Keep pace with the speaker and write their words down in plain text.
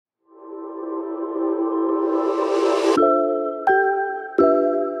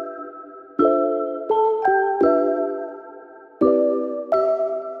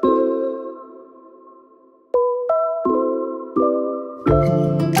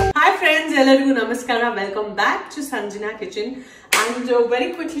friends, ಎಲ್ಲರಿಗೂ ನಮಸ್ಕಾರ. Welcome back to Sanjana kitchen. And very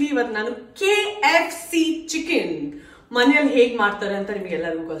quickly ಇವತ್ತು ನಾನು KFC chicken ಮನೆಯಲ್ಲಿ ಹೇಗೆ ಮಾಡ್ತಾರೆ ಅಂತ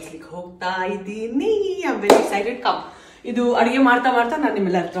ನಿಮಗೆಲ್ಲರಿಗೂ ಕಲಿಸ್ಲಿಕ್ಕೆ ಹೋಗ್ತಾ ಇದ್ದೀನಿ. I am very excited. Come, ಇದು ಅಡುಗೆ ಮಾಡ್ತಾ ನಾನು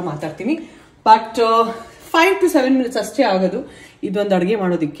ನಿಮ್ಮೆಲ್ಲರ ಹತ್ರ ಮಾತಾಡ್ತೀನಿ. ಬಟ್ 5 to 7 minutes ಅಷ್ಟೇ ಆಗೋದು ಇದೊಂದು ಅಡುಗೆ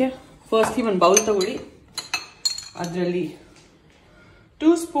ಮಾಡೋದಕ್ಕೆ. ಫಸ್ಟ್ಲಿ ಒಂದು ಬೌಲ್ ತಗೊಳ್ಳಿ, ಅದರಲ್ಲಿ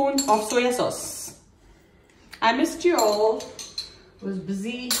 2 spoons of soya sauce. I missed you all. Was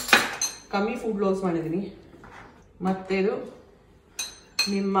busy. ಕಮ್ಮಿ ಫುಡ್ ಲಾಗ್ಸ್ ಮಾಡಿದ್ದೀನಿ. ಮತ್ತೆ ಇದು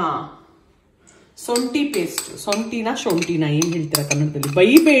ನಿಮ್ಮ ಶುಂಠಿ ಪೇಸ್ಟ್, ಶುಂಠಿನ ಏನು ಹೇಳ್ತೀರಾ ಕನ್ನಡದಲ್ಲಿ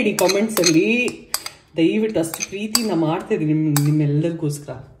ಬೈಬೇಡಿ ಕಾಮೆಂಟ್ಸ್ ಅಲ್ಲಿ, ದಯವಿಟ್ಟು ಅಷ್ಟು ಪ್ರೀತಿನ ಮಾಡ್ತಿದ್ದೀನಿ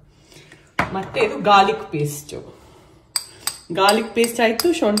ನಿಮ್ಮೆಲ್ಲರಿಗೋಸ್ಕರ. ಮತ್ತೆ ಇದು ಗಾರ್ಲಿಕ್ ಪೇಸ್ಟ್ ಆಯಿತು,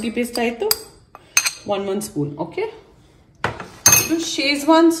 ಶುಂಠಿ ಪೇಸ್ಟ್ ಆಯಿತು, 1 ಸ್ಪೂನ್. ಓಕೆ, ಇದು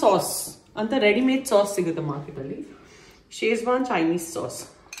ಶೇಜ್ವಾನ್ ಸಾಸ್ ಅಂತ ರೆಡಿಮೇಡ್ ಸಾಸ್ ಸಿಗುತ್ತೆ ಮಾರ್ಕೆಟಲ್ಲಿ. Schezwan Chinese sauce.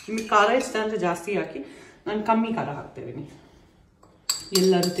 ನಿಮಗೆ ಖಾರ ಇಷ್ಟ ಅಂದರೆ ಜಾಸ್ತಿ ಹಾಕಿ, ನಾನು ಕಮ್ಮಿ ಖಾರ ಹಾಕ್ತಿದ್ದೀನಿ,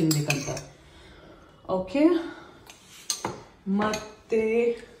 ಎಲ್ಲರೂ ತಿನ್ಬೇಕಂತ. ಓಕೆ, ಮತ್ತೆ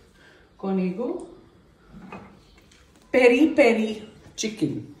ಕೊನೆಗೂ peri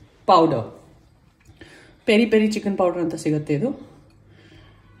chicken powder. Peri chicken powder ಅಂತ ಸಿಗುತ್ತೆ.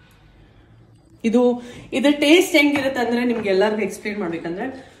 ಇದು ಟೇಸ್ಟ್ ಹೆಂಗಿರುತ್ತೆ ಅಂದರೆ ನಿಮ್ಗೆ ಎಲ್ಲರಿಗೂ ಎಕ್ಸ್ಪ್ಲೇನ್ ಮಾಡ್ಬೇಕಂದ್ರೆ,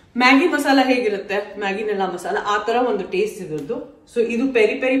 ಮ್ಯಾಗಿ ಮಸಾಲ ಹೇಗಿರುತ್ತೆ, ಮ್ಯಾಗಿನೆಲ್ಲ ಮಸಾಲ ಆ ಥರ ಒಂದು ಟೇಸ್ಟ್ ಇರೋದು. ಸೊ ಇದು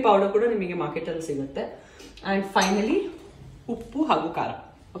ಪೆರಿ ಪೌಡರ್ ಕೂಡ ನಿಮಗೆ ಮಾರ್ಕೆಟಲ್ಲಿ ಸಿಗುತ್ತೆ. ಆ್ಯಂಡ್ ಫೈನಲಿ ಉಪ್ಪು ಹಾಗೂ ಖಾರ.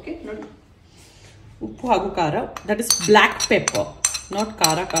 ಓಕೆ ನೋಡಿ, ಉಪ್ಪು ಹಾಗೂ ಖಾರ, that is black pepper, not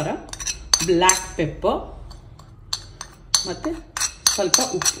ಖಾರ, ಬ್ಲ್ಯಾಕ್ ಪೆಪ್ಪರ್, ಮತ್ತು ಸ್ವಲ್ಪ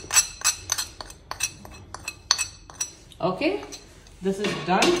ಉಪ್ಪು. Okay, this is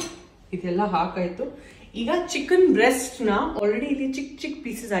done. ಇದೆಲ್ಲ ಹಾಕಾಯಿತು. ಈಗ ಚಿಕನ್ ಬ್ರೆಸ್ಟ್ನ ಆಲ್ರೆಡಿ ಇಲ್ಲಿ ಚಿಕ್ಕ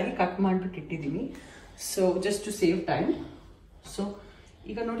ಪೀಸಸ್ ಆಗಿ ಕಟ್ ಮಾಡಿಬಿಟ್ಟು ಇಟ್ಟಿದ್ದೀನಿ. So just to save time. So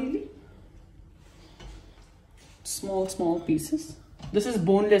ಈಗ ನೋಡಿ, ಇಲ್ಲಿ small pieces. This is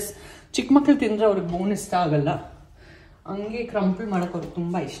boneless. ಚಿಕ್ಕ ಮಕ್ಕಳು ತಿಂದರೆ ಅವ್ರಿಗೆ ಬೋನ್ ಇಷ್ಟ ಆಗಲ್ಲ, ಹಂಗೆ ಕ್ರಂಪಲ್ ಮಾಡೋಕೆ ಅವ್ರಿಗೆ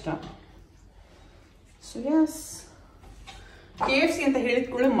ತುಂಬ ಇಷ್ಟ. ಸೊ ಯಸ್, KFC ಅಂತ ಹೇಳಿದ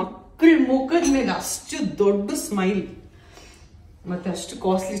ಕೂಡ ಮಕ್ಕಳ ಮುಖದ ಮೇಲೆ ಅಷ್ಟು ದೊಡ್ಡ ಸ್ಮೈಲ್, ಮತ್ತೆ ಅಷ್ಟು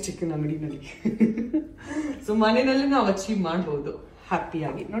ಕಾಸ್ಟ್ಲಿ ಚಿಕನ್ ಅಂಗಡಿನಲ್ಲಿ. ಸೊ ಮನೆಯಲ್ಲಿ ನಾವು ಅಚೀವ್ ಮಾಡ್ಬೋದು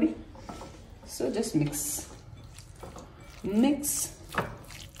ಹ್ಯಾಪಿಯಾಗಿ. ನೋಡಿ, ಸೊ ಜಸ್ಟ್ ಮಿಕ್ಸ್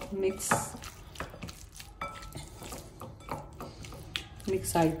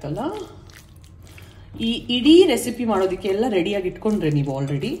ಆಯ್ತಲ್ಲ. ಈ ಇಡೀ ರೆಸಿಪಿ ಮಾಡೋದಕ್ಕೆ ಎಲ್ಲ ರೆಡಿಯಾಗಿ ಇಟ್ಕೊಂಡ್ರೆ ನೀವು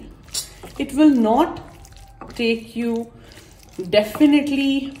already, it will not take you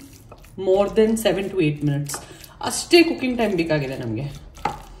definitely more than 7 to 8 minutes. ಅಷ್ಟೇ ಕುಕಿಂಗ್ ಟೈಮ್ ಬೇಕಾಗಿದೆ ನಮಗೆ.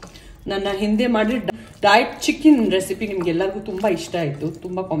 ನನ್ನ ಹಿಂದೆ ಮಾಡಿ ಡಯಟ್ ಚಿಕನ್ ರೆಸಿಪಿ ನಿಮ್ಗೆಲ್ಲರಿಗೂ ತುಂಬ ಇಷ್ಟ ಆಯಿತು.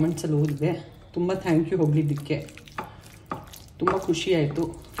 ತುಂಬ ಕಾಮೆಂಟ್ಸಲ್ಲಿ ಓದಿದೆ. ತುಂಬ ಥ್ಯಾಂಕ್ ಯು ಹೋಗಲಿದ್ದಕ್ಕೆ, ತುಂಬ ಖುಷಿ ಆಯಿತು.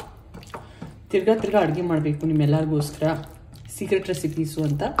 ತಿರ್ಗಾ ಅಡುಗೆ ಮಾಡಬೇಕು ನಿಮ್ಮೆಲ್ಲರಿಗೋಸ್ಕರ, ಸೀಕ್ರೆಟ್ ರೆಸಿಪೀಸು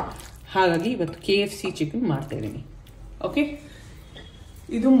ಅಂತ. ಹಾಗಾಗಿ ಇವತ್ತು KFC ಚಿಕನ್ ಮಾಡ್ತಾಯಿದ್ದೀನಿ. ಓಕೆ,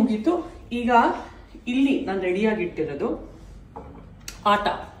 ಇದು ಮುಗೀತು. ಈಗ ಇಲ್ಲಿ ನಾನು ರೆಡಿಯಾಗಿಟ್ಟಿರೋದು ಆಟ,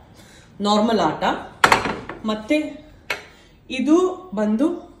 ನಾರ್ಮಲ್ ಆಟ, ಮತ್ತೆ ಇದು ಬಂದು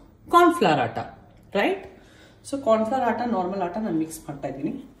ಕಾರ್ನ್ಫ್ಲವರ್ ಆಟ, ರೈಟ್? ಸೊ ಕಾರ್ನ್ಫ್ಲವರ್ ಆಟ, ನಾರ್ಮಲ್ ಆಟ ನಾನು ಮಿಕ್ಸ್ ಮಾಡ್ತಾ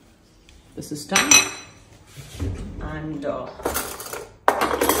ಇದ್ದೀನಿ. This is done. ಆ್ಯಂಡ್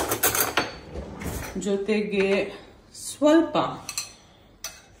ಜೊತೆಗೆ ಸ್ವಲ್ಪ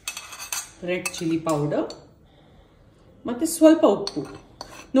ರೆಡ್ ಚಿಲ್ಲಿ ಪೌಡರ್ ಮತ್ತು ಸ್ವಲ್ಪ ಉಪ್ಪು.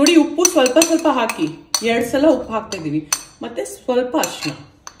 ನೋಡಿ, ಉಪ್ಪು ಸ್ವಲ್ಪ ಹಾಕಿ, 2 ಸಲ ಉಪ್ಪು ಹಾಕ್ತಾ ಇದ್ದೀವಿ. ಮತ್ತು ಸ್ವಲ್ಪ ಅರಿಶಿನ.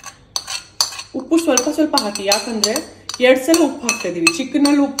 ಉಪ್ಪು ಸ್ವಲ್ಪ ಹಾಕಿ, ಯಾಕಂದರೆ 2 ಸಲ ಉಪ್ಪು ಹಾಕ್ತಾ ಇದ್ದೀವಿ.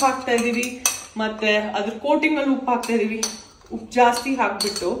 ಚಿಕನಲ್ಲಿ ಉಪ್ಪು ಹಾಕ್ತಾ ಇದ್ದೀವಿ, ಮತ್ತು ಅದ್ರ ಕೋಟಿಂಗಲ್ಲಿ ಉಪ್ಪು ಹಾಕ್ತಾ ಇದ್ದೀವಿ. ಉಪ್ಪು ಜಾಸ್ತಿ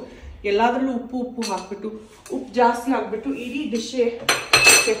ಹಾಕ್ಬಿಟ್ಟು, ಎಲ್ಲದರಲ್ಲೂ ಉಪ್ಪು ಹಾಕ್ಬಿಟ್ಟು, ಉಪ್ಪು ಜಾಸ್ತಿ ಹಾಕ್ಬಿಟ್ಟು ಇಡೀ ಡಿಶ್ಶೇ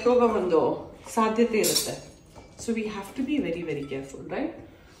ಕೆಟ್ಟೋಗೋ ಒಂದು ಸಾಧ್ಯತೆ ಇರುತ್ತೆ. So we have to be very careful, right?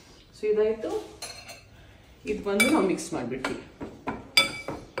 So ಇದಾಯಿತು. ಇದು ಬಂದು ನಾವು ಮಿಕ್ಸ್ ಮಾಡಿಬಿಟ್ವಿ.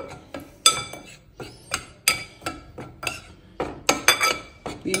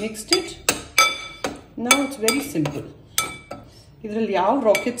 V mixed it. ನಾವು ಇಟ್ಸ್ ವೆರಿ ಸಿಂಪಲ್. ಇದರಲ್ಲಿ ಯಾವ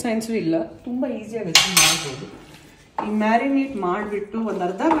ರಾಕೆಟ್ ಸೈನ್ಸು ಇಲ್ಲ, ತುಂಬ ಈಸಿಯಾಗಿ ಅಚೀವ್ ಮಾಡ್ಬೋದು. ಈ ಮ್ಯಾರಿನೇಟ್ ಮಾಡಿಬಿಟ್ಟು ಒಂದು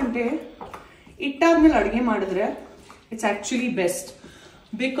ಅರ್ಧ ಗಂಟೆ ಇಟ್ಟಾದ್ಮೇಲೆ ಅಡುಗೆ ಮಾಡಿದ್ರೆ ಇಟ್ಸ್ ಆ್ಯಕ್ಚುಲಿ ಬೆಸ್ಟ್.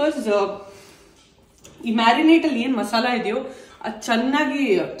 ಬಿಕಾಸ್ ಈ ಮ್ಯಾರಿನೇಟಲ್ಲಿ ಏನು ಮಸಾಲ ಇದೆಯೋ ಅದು ಚೆನ್ನಾಗಿ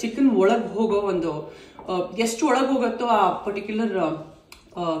ಚಿಕನ್ ಒಳಗೆ ಹೋಗೋ ಒಂದು, ಎಷ್ಟು ಒಳಗೆ ಹೋಗುತ್ತೋ ಆ ಪರ್ಟಿಕ್ಯುಲರ್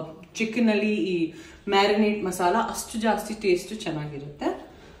ಚಿಕನಲ್ಲಿ ಈ ಮ್ಯಾರಿನೇಟ್ ಮಸಾಲ ಅಷ್ಟು ಜಾಸ್ತಿ ಟೇಸ್ಟು ಚೆನ್ನಾಗಿರುತ್ತೆ.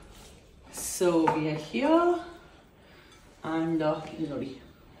 So we are here, and ನೋಡಿ,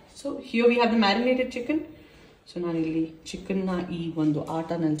 so here we have the marinated chicken. So ನಾನು ಇಲ್ಲಿ ಚಿಕನ್ನ ಈ ಒಂದು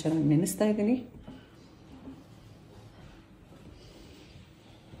ಆಟನಲ್ಲಿ ಚೆನ್ನಾಗಿ ನೆನೆಸ್ತಾ ಇದ್ದೀನಿ.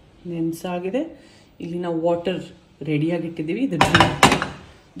 ನೆನೆಸಾಗಿದೆ. ಇಲ್ಲಿ ನಾವು water ರೆಡಿಯಾಗಿಟ್ಟಿದ್ದೀವಿ.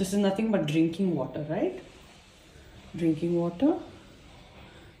 This is nothing but drinking water, right? Drinking water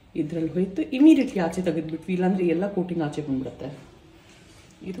ಇದರಲ್ಲಿ ಹೋಯ್ತು. ಇಮಿಡಿಯೇಟ್ಲಿ ಆಚೆ ತೆಗೆದ್ಬಿಟ್ವಿ, ಇಲ್ಲಾಂದರೆ ಎಲ್ಲ ಕೋಟಿಂಗ್ ಆಚೆ ಬಂದ್ಬಿಡುತ್ತೆ.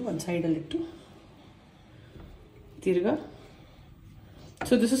 ಇದು ಒಂದು ಸೈಡಲ್ಲಿಟ್ಟು ತಿರ್ಗಾ.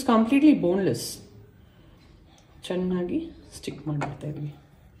 So this is completely boneless. ಚೆನ್ನಾಗಿ ಸ್ಟಿಕ್ ಮಾಡಿಬಿಡ್ತಾ ಇದ್ವಿ.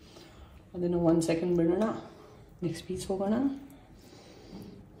 ಅದನ್ನು 1 ಸೆಕೆಂಡ್ ಬಿಡೋಣ. ನೆಕ್ಸ್ಟ್ ಪೀಸ್ ಹೋಗೋಣ.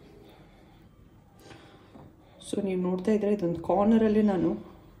 ಸೊ ನೀವು ನೋಡ್ತಾ ಇದ್ರೆ ಇದೊಂದು ಕಾರ್ನರಲ್ಲಿ ನಾನು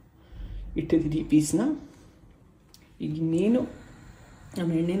ಇಟ್ಟಿದ್ದೀನಿ ಈ ಪೀಸ್ನ. ಈಗ ಇನ್ನೇನು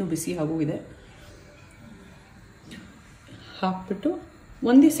ನಮ್ಮ ಎಣ್ಣೆನೂ ಬಿಸಿ ಆಗೋಗಿದೆ. ಹಾಕ್ಬಿಟ್ಟು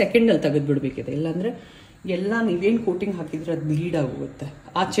 1 ಸೆಕೆಂಡಲ್ಲಿ ತೆಗೆದುಬಿಡ್ಬೇಕಿದೆ, ಇಲ್ಲಾಂದರೆ ಎಲ್ಲ ನೀವೇನು ಕೋಟಿಂಗ್ ಹಾಕಿದ್ರೆ ಅದು ಬ್ಲೀಡ್ ಆಗೋಗುತ್ತೆ,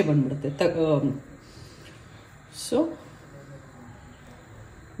 ಆಚೆ ಬಂದ್ಬಿಡುತ್ತೆ. ಸೊ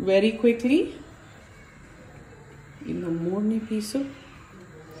ವೆರಿ ಕ್ವಿಕ್ಲಿ ಇನ್ನು 3ನೇ ಪೀಸು.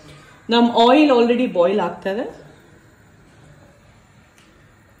 ನಮ್ಮ ಆಯಿಲ್ ಆಲ್ರೆಡಿ ಬಾಯ್ಲ್ ಆಗ್ತದೆ.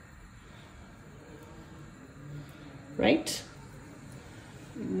 ರೈಟ್,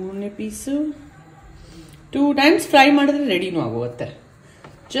 3ನೇ ಪೀಸು 2 ಟೈಮ್ಸ್ ಫ್ರೈ ಮಾಡಿದ್ರೆ ರೆಡಿನೂ ಆಗೋಗುತ್ತೆ.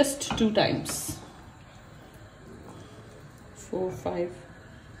 Just 2 times. 4, 5.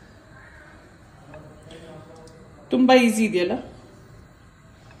 ತುಂಬ ಈಸಿ ಇದೆಯಲ್ಲ?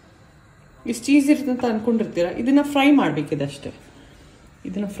 ಇಷ್ಟು ಈಸಿ ಇರುತ್ತೆ ಅಂತ ಅಂದ್ಕೊಂಡಿರ್ತೀರ. ಇದನ್ನು ಫ್ರೈ ಮಾಡಬೇಕಿದೆ ಅಷ್ಟೇ.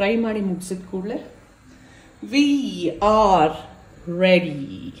 ಇದನ್ನು ಫ್ರೈ ಮಾಡಿ ಮುಗಿಸಿದ ಕೂಡಲೇ ವಿ ಆರ್ ರೆಡಿ.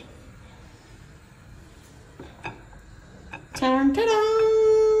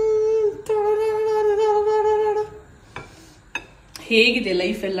 ಹೇಗಿದೆ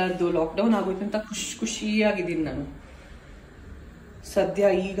ಲೈಫ್ ಎಲ್ಲರದು? ಲಾಕ್ಡೌನ್ ಆಗೋಯ್ತು ಅಂತ ಖುಷಿಯಾಗಿದ್ದೀನಿ ನಾನು. ಸದ್ಯ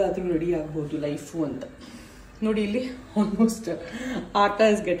ಈಗಾದರೂ ರೆಡಿ ಆಗ್ಬೋದು ಲೈಫು ಅಂತ. ನೋಡಿ ಇಲ್ಲಿ ಆಲ್ಮೋಸ್ಟ್ ಆಟಾ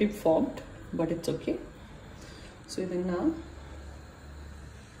is getting formed, but it's okay. So ಇದನ್ನು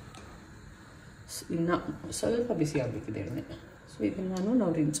ಇನ್ನು ಸ್ವಲ್ಪ ಬಿಸಿ ಆಗಬೇಕಿದೆ ಎಣ್ಣೆ. ಸೊ ಇದನ್ನು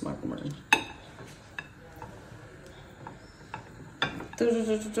ನಾವು ರಿನ್ಸ್ ಮಾಡ್ಕೊಂಬಿಡೋಣ.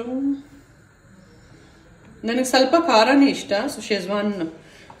 ನನಗೆ ಸ್ವಲ್ಪ ಖಾರನೇ ಇಷ್ಟ. ಸೊ ಶೆಜ್ವಾನ್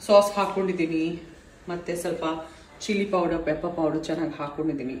ಸಾಸ್ ಹಾಕ್ಕೊಂಡಿದ್ದೀನಿ, ಮತ್ತು ಸ್ವಲ್ಪ ಚಿಲ್ಲಿ ಪೌಡರ್, ಪೆಪ್ಪರ್ ಪೌಡರ್ ಚೆನ್ನಾಗಿ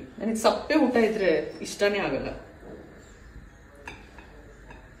ಹಾಕ್ಕೊಂಡಿದ್ದೀನಿ. ನನಗೆ ಸಪ್ಪೆ ಊಟ ಇದ್ರೆ ಇಷ್ಟನೇ ಆಗಲ್ಲ.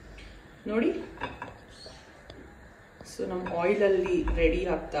 ನೋಡಿ, ಸೊ ನಮ್ಮ ಆಯಿಲಲ್ಲಿ ರೆಡಿ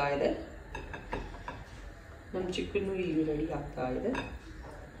ಆಗ್ತಾ ಇದೆ. ನಮ್ಮ ಚಿಕನ್ನು ಇಲ್ಲಿ ರೆಡಿ ಆಗ್ತಾ ಇದೆ.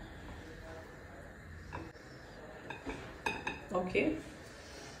 Okay,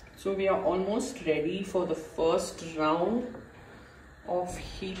 so we are almost ready for the first round of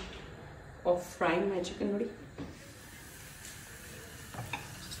heat of frying my chicken. Nodi,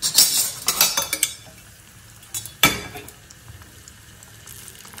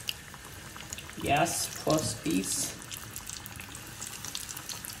 yes, first piece,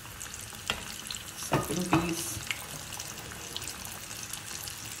 second piece,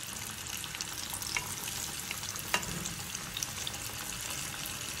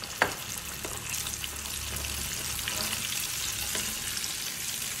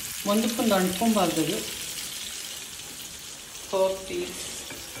 ಒಂದಕ್ಕೊಂದು ಅಂಟ್ಕೊಂಬಾರ್ದು. Third piece,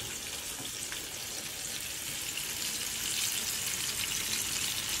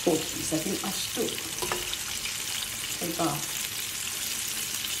 fourth piece. I think ಅಷ್ಟು ಸ್ವಲ್ಪ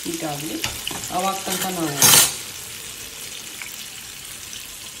ಹೀಟಾಗಲಿ. ಅವಾಗ ತನಕ ನಾವು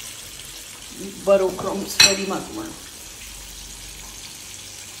ಬರೋ ಕ್ರಮ್ಸ್ ರೆಡಿ ಮಾಡ್ಕೊಳ್ಳೋಣ.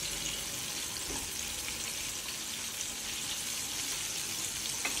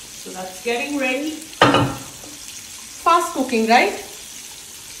 So that's getting ready. Fast cooking, right?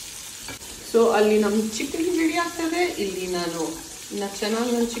 So ಅಲ್ಲಿ ನಮ್ಮ ಚಿಕನ್ ರೆಡಿ ಆಗ್ತದೆ. ಇಲ್ಲಿ ನಾನು ಇನ್ನು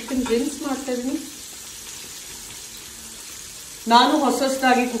ಚೆನ್ನಾಗಿ ನನ್ನ ಚಿಕನ್ ರಿನ್ಸ್ ಮಾಡ್ತಾ ಇದ್ದೀನಿ. ನಾನು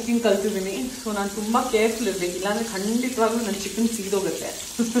ಹೊಸದಾಗಿ ಕುಕಿಂಗ್ ಕಲ್ತಿದ್ದೀನಿ. ಸೊ ನಾನು ತುಂಬ ಕೇರ್ಫುಲ್ ಇರಬೇಕು, ಇಲ್ಲಾಂದರೆ ಖಂಡಿತವಾಗ್ಲೂ ನನ್ನ ಚಿಕನ್ ಸೀದೋಗುತ್ತೆ.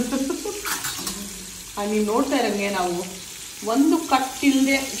 ನೀವು ನೋಡ್ತಾ ಇರಂಗೆ ನಾವು ಒಂದು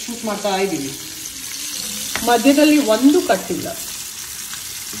ಕಟ್ಟಿಲ್ಲದೆ ಶೂಟ್ ಮಾಡ್ತಾ ಇದ್ದೀವಿ. ಮಧ್ಯದಲ್ಲಿ ಒಂದು ಕಟ್ಟಿಲ್ಲ.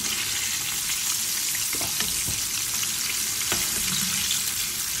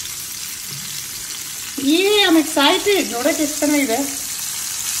 I'm excited. ನೋಡಕ್ಕೆ ಎಷ್ಟು ಚೆನ್ನಾಗಿದೆ.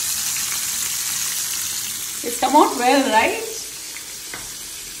 It's come out well, right?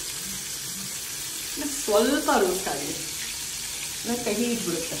 ಸ್ವಲ್ಪ ರೋಸ್ಟ್ ಆಗಿದೆ. ಕಹಿ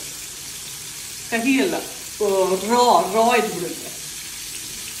ಇದ್ಬಿಡುತ್ತೆ. ಕಹಿ ಅಲ್ಲ, ರಾ ಇದ್ಬಿಡುತ್ತೆ.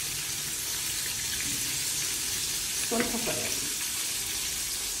 ಸ್ವಲ್ಪ ಫ್ರೈ.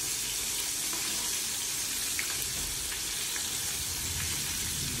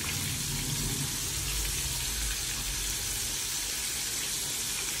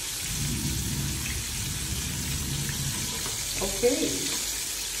 Okay,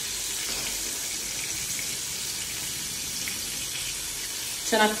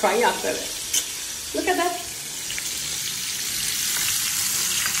 ಚೆನ್ನಾಗಿ ಫ್ರೈ ಆಗ್ತದೆ. Look at that.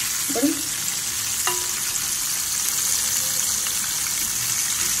 ಬನ್ನಿ.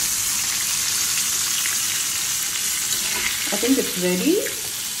 I think it's ready.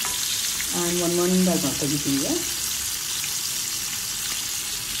 And one bag of tegiya.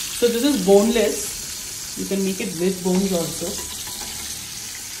 So this is boneless. You can make it with bones also.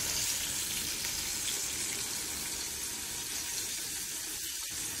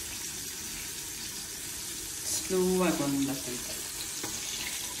 Slow agonna kalitare.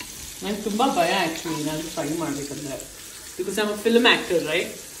 I'm tumba baya actually ನಾನು fry ಮಾಡಬೇಕಂದ್ರೆ, because I'm a film actor, right?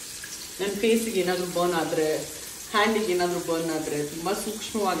 ನನ್ನ ಫೇಸಿಗೆ ಏನಾದರೂ burn ಆದರೆ, ಹ್ಯಾಂಡಿಗೆ ಏನಾದರೂ burn ಆದರೆ ತುಂಬ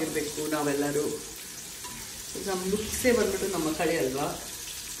ಸೂಕ್ಷ್ಮವಾಗಿರಬೇಕು ನಾವೆಲ್ಲರೂ. ನಮ್ಮ ಲುಕ್ಸೇ ಬಂದ್ಬಿಟ್ಟು ನಮ್ಮ ಕಡೆ ಅಲ್ವಾ,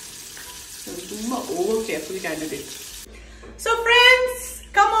 ತುಂಬ over careful candidate. So friends,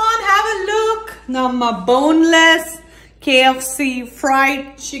 come on, have a look. ನಮ್ಮ ಬೋನ್ಲೆಸ್ KFC ಫ್ರೈಡ್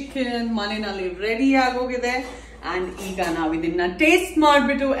ಚಿಕನ್ ಮನೆಯಲ್ಲಿ ರೆಡಿ ಆಗೋಗಿದೆ. ಅಂಡ್ ಈಗ ನಾವು ಇದನ್ನ ಟೇಸ್ಟ್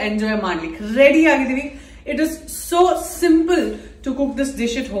ಮಾಡಿಬಿಟ್ಟು ಎಂಜಾಯ್ ಮಾಡ್ಲಿಕ್ಕೆ ready ಆಗಿದೀವಿ. It is so simple to cook this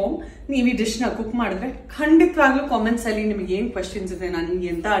dish at home. ನೀವು ಈ ಡಿಶ್ ನ ಕುಕ್ ಮಾಡಿದ್ರೆ ಖಂಡಿತವಾಗ್ಲೂ ಕಾಮೆಂಟ್ಸ್ ಅಲ್ಲಿ ನಿಮಗೆ ಏನ್ ಕ್ವಶನ್ಸ್ ಇದೆ, ನಾನು ನಿಮ್ಗೆ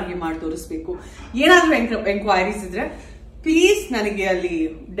ಎಂತ ಅಡುಗೆ ಮಾಡಿ ತೋರಿಸ್ಬೇಕು, ಏನಾದ್ರೂ ಎಂಕ್ವೈರೀಸ್ ಇದ್ರೆ ಪ್ಲೀಸ್ ನನಗೆ ಅಲ್ಲಿ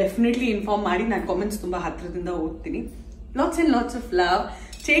ಡೆಫಿನೆಟ್ಲಿ ಇನ್ಫಾರ್ಮ್ ಮಾಡಿ. ನಾನು ಕಾಮೆಂಟ್ಸ್ ತುಂಬಾ ಹತ್ರದಿಂದ ಓದ್ತೀನಿ. Lots and lots of love.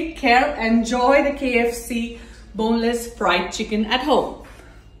 Take care. Enjoy the KFC boneless fried chicken at home.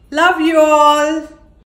 Love you all.